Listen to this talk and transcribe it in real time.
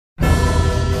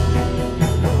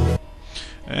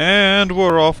And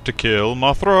we're off to kill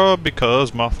Mothra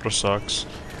because Mothra sucks.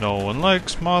 No one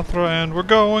likes Mothra and we're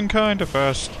going kinda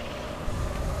fast.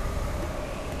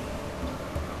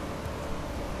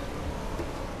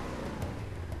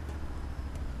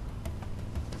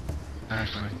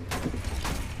 Actually.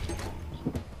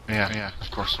 Yeah,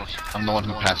 of course. I'm the one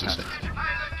who passes it.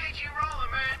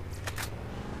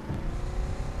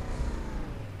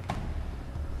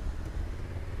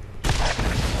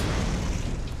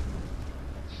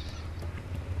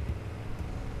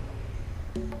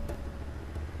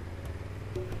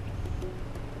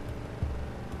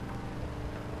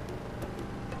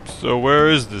 So where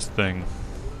is this thing?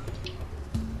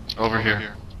 Over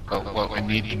here. But what we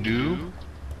need to do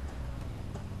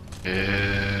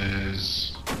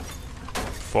is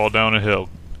Fall down a hill.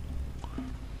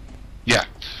 yeah,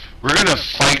 we're gonna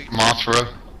fight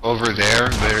Mothra over there.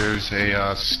 There's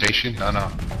a station.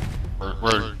 No,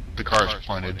 where the car's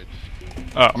pointed.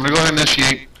 Oh. I'm gonna go ahead and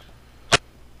initiate.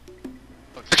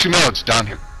 Actually, no, it's down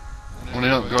here. I'm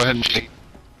gonna go ahead and shake,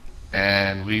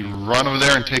 and we run over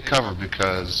there and take cover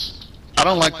because I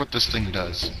don't like what this thing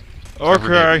does.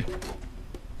 Okay.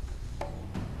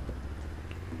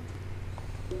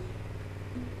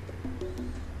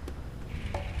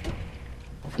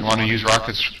 You want to use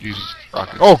rockets? Use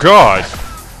rockets. Oh god!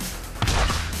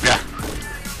 Yeah.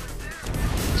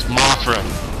 It's Mothra.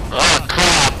 Oh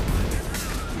crap!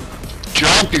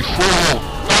 Jump, you fool!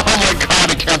 Oh my god,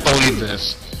 I can't believe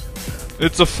this.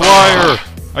 It's a flyer!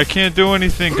 I can't do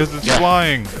anything because it's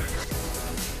flying.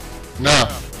 No,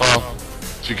 well,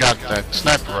 if you got that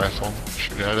sniper rifle,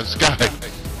 shoot at this guy.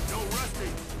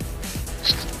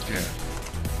 Yeah.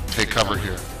 Take cover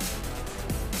here.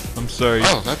 I'm sorry.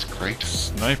 Oh, that's great.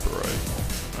 Sniper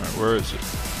rifle. Alright, where is it?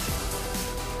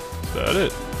 Is that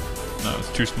it? No, it's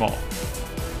too small.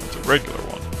 It's a regular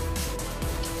one.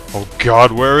 Oh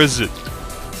god, where is it?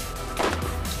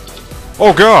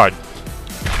 Oh god!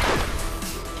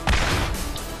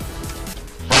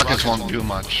 Rockets won't do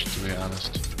much, to be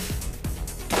honest.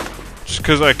 Just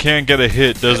because I can't get a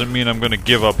hit doesn't mean I'm gonna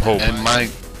give up hope. And my...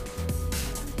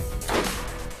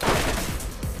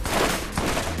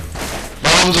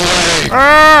 Bombs away!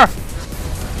 Ah!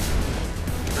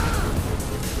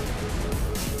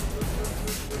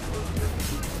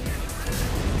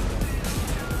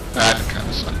 That kind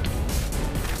of sucked.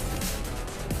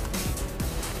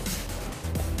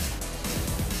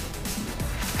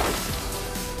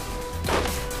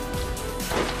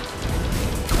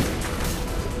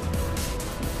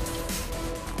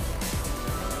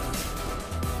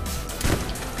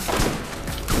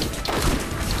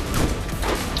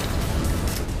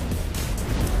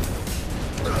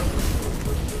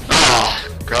 Oh,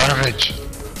 garbage.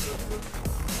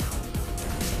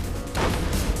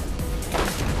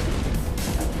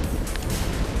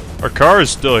 Our car is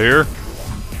still here.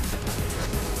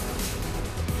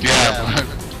 Yeah, but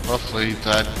hopefully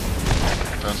that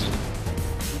doesn't.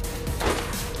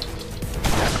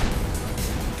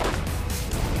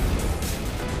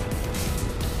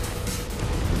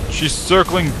 She's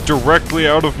circling directly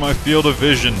out of my field of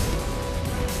vision.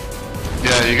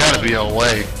 Yeah, you gotta be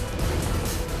away.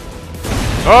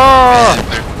 Ah!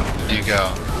 There you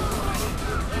go.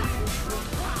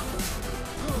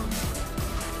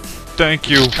 Thank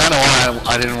you. Kind of why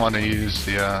I didn't want to use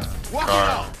the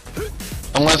car.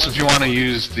 Unless if you want to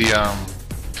use the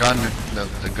gun,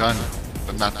 the gun,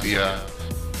 but not the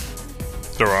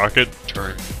The rocket?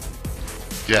 turret.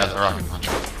 Yeah, the rocket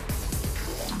launcher.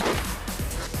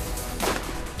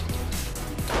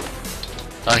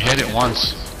 I hit it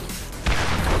once.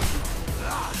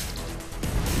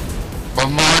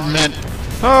 Bombardment!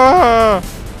 Ah!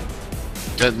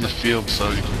 Get in the field so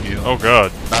you can heal. Oh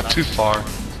god. Not too far.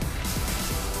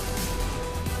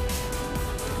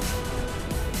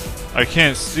 I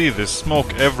can't see, there's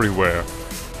smoke everywhere.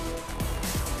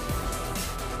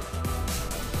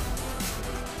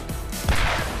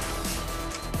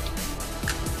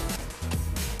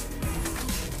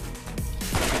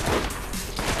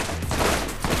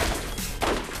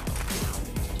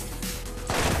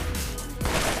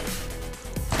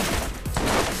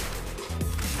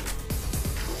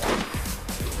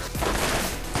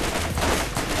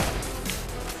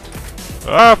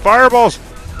 Ah, fireballs!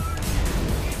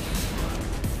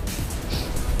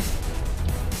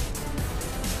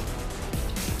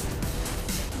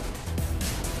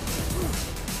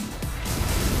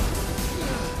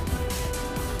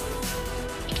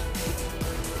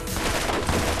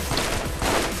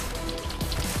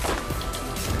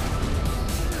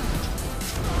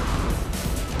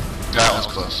 That was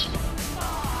close.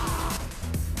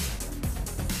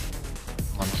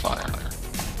 On fire.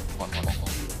 Wonderful.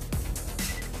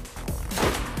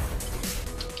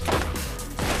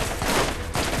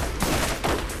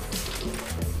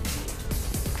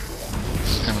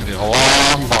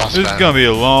 boss This is battle. gonna be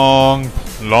a long,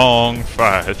 long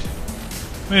fight.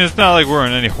 I mean, it's not like we're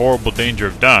in any horrible danger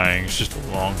of dying, it's just a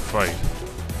long fight.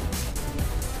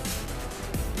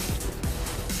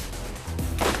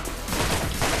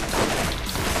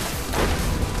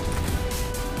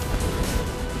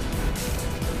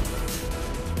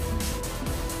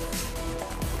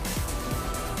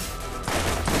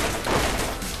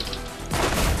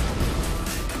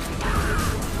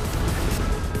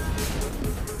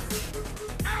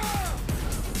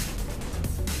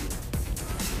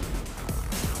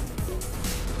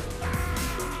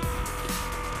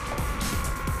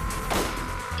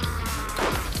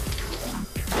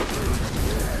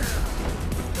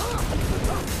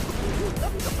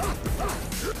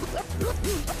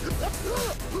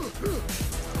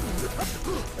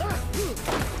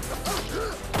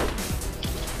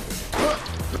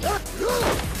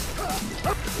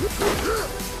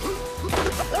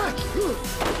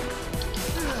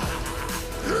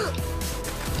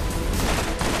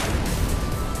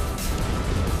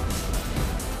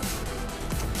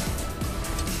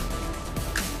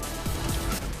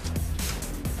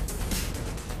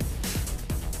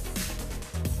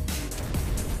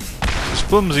 This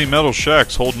flimsy metal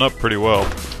shack's holding up pretty well.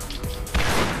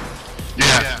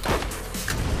 Yeah.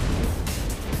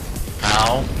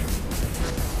 Ow.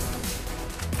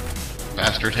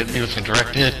 Bastard hit me with a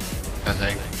direct hit, I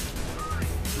think.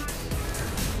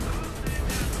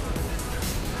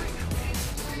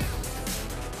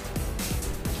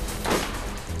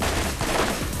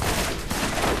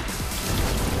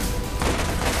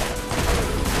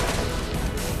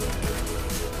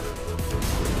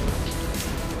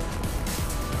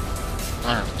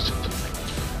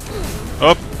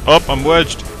 Up, I'm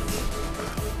wedged.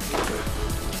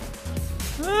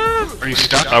 Are you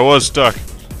stuck? I was stuck.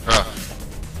 Oh.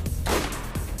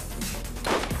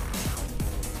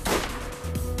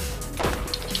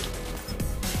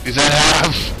 Is that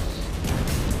half?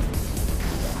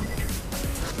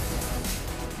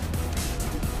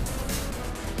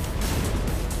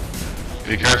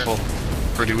 Be careful.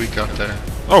 Pretty weak up there.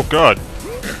 Oh god.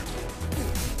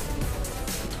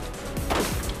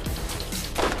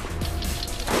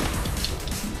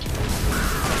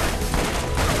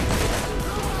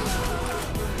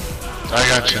 I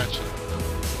got you.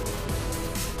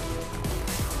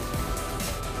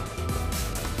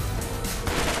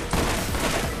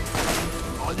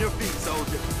 On your feet,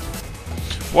 soldier.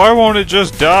 Why won't it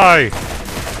just die?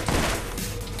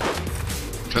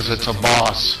 Because it's a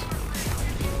boss.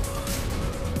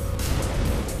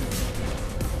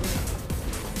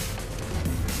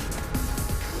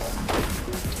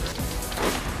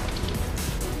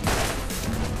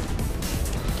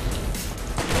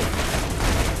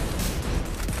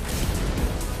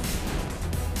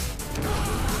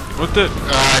 What the?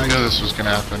 I knew this was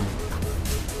gonna happen.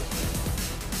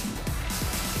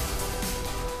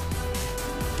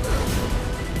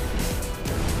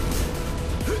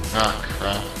 Ah,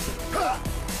 crap.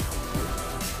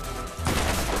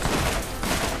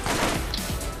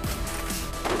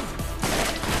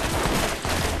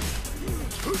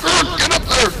 Get up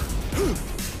there!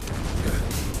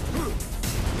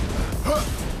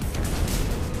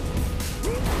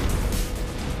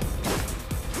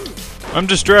 I'm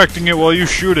distracting it while you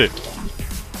shoot it.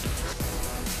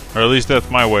 Or at least that's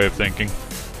my way of thinking.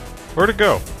 Where'd it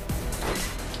go?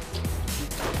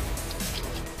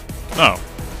 Oh.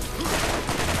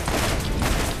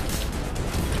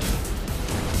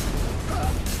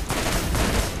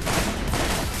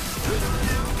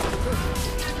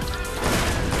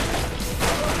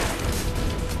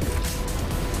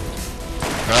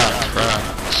 Ah, crap.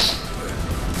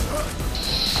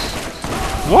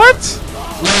 What?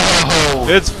 No!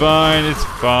 It's fine, it's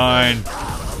fine.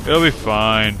 It'll be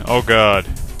fine. Oh god.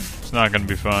 It's not gonna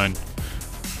be fine.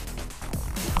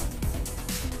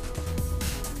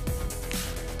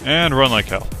 And run like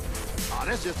hell. Oh,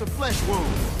 that's just a flesh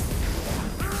wound.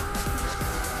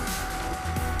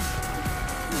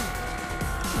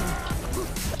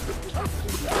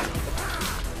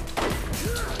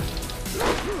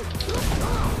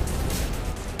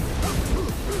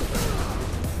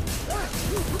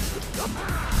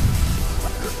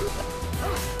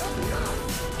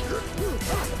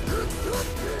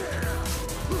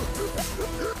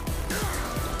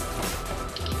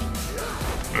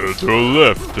 To the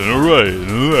left and a right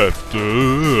and a left.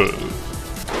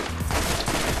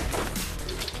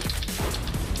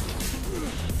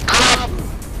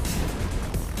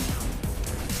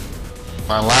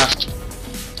 My last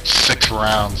 6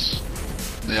 rounds.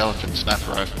 The elephant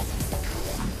sniper rifle.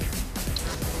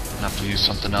 I have to use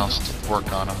something else to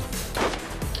work on him.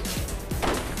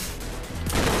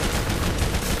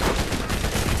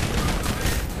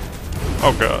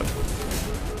 Oh god.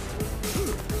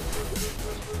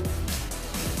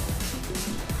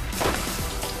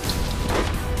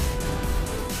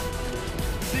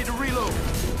 Need to reload.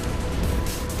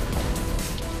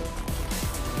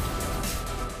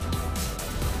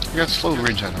 You got slow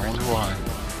regen, I wonder why.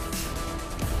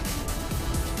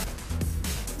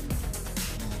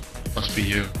 Must be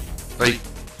you. Wait.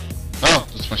 Oh,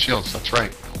 that's my shields, that's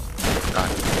right. God.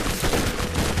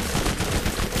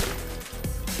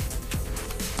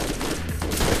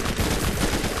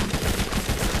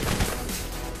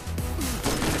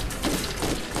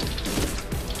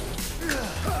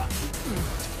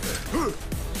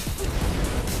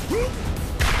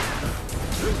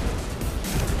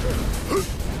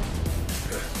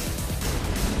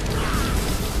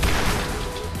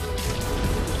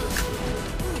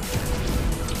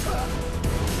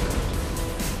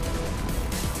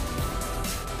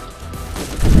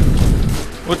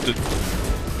 What the?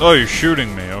 Oh, you're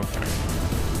shooting me. Okay.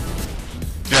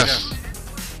 Yes.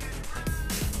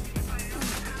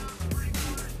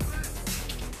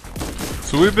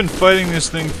 So we've been fighting this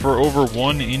thing for over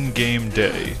 1 in-game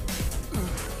day.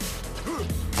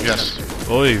 Yes.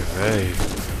 Oy vey.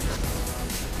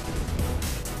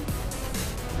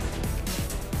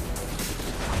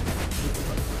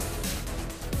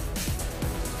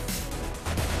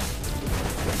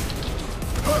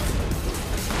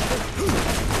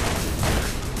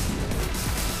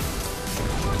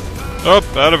 Oh,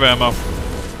 out of ammo.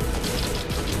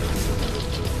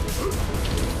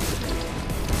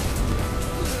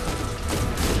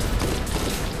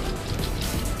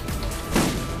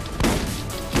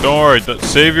 Don't worry,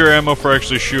 save your ammo for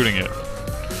actually shooting it.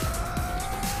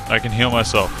 I can heal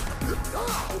myself.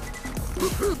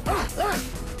 Give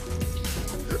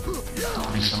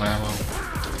me some ammo.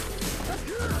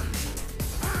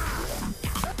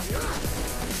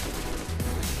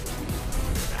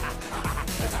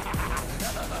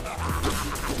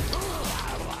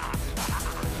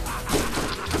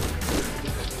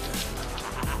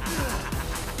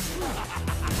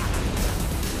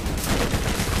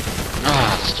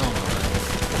 Ah, still not.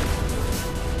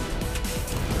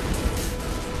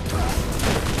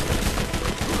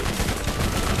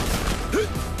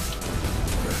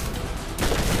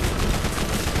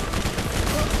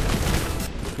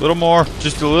 Little more,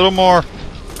 just a little more.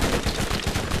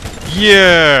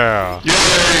 Yeah!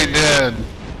 Yay, dead!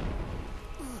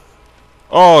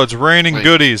 Oh, it's raining Wait.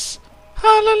 goodies.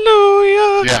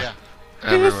 Hallelujah! Yeah.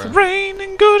 It's Everywhere.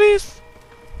 raining goodies.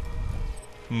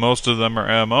 Most of them are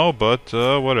ammo, but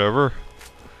whatever.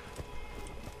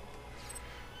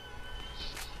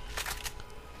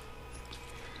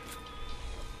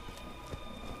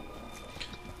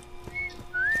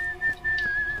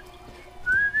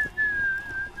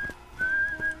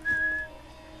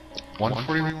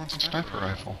 $141 sniper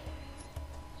rifle.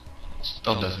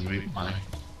 Still doesn't beat mine.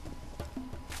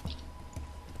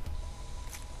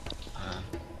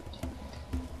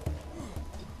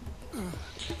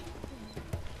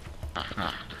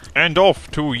 And off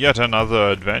to yet another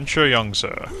adventure, young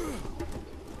sir.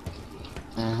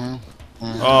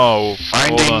 Oh,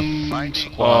 hold on. Finding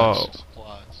supplies.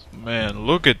 Man,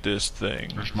 look at this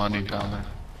thing. There's money down there.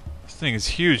 This thing is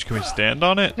huge. Can we stand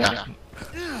on it? Yeah.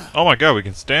 Oh my god, we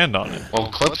can stand on it. Well,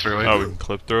 clip through it. Oh, we can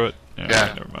clip through it? Yeah, Yeah.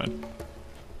 okay, never mind.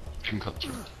 You can clip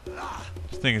through it.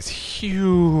 This thing is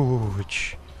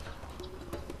huge.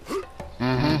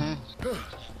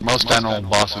 Most animal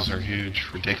bosses are huge,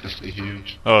 ridiculously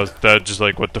huge. Oh, is that just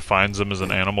like what defines them as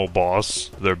an animal boss?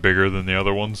 They're bigger than the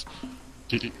other ones?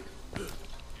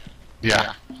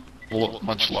 Yeah.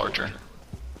 Much larger.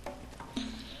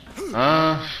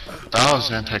 That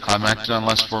was anticlimactic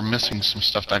unless we're missing some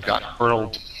stuff that got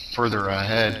hurled further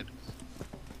ahead.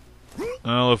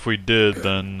 Well, if we did,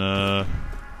 then, I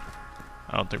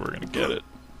don't think we're gonna get it.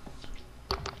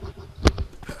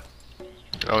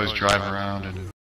 Could always drive around and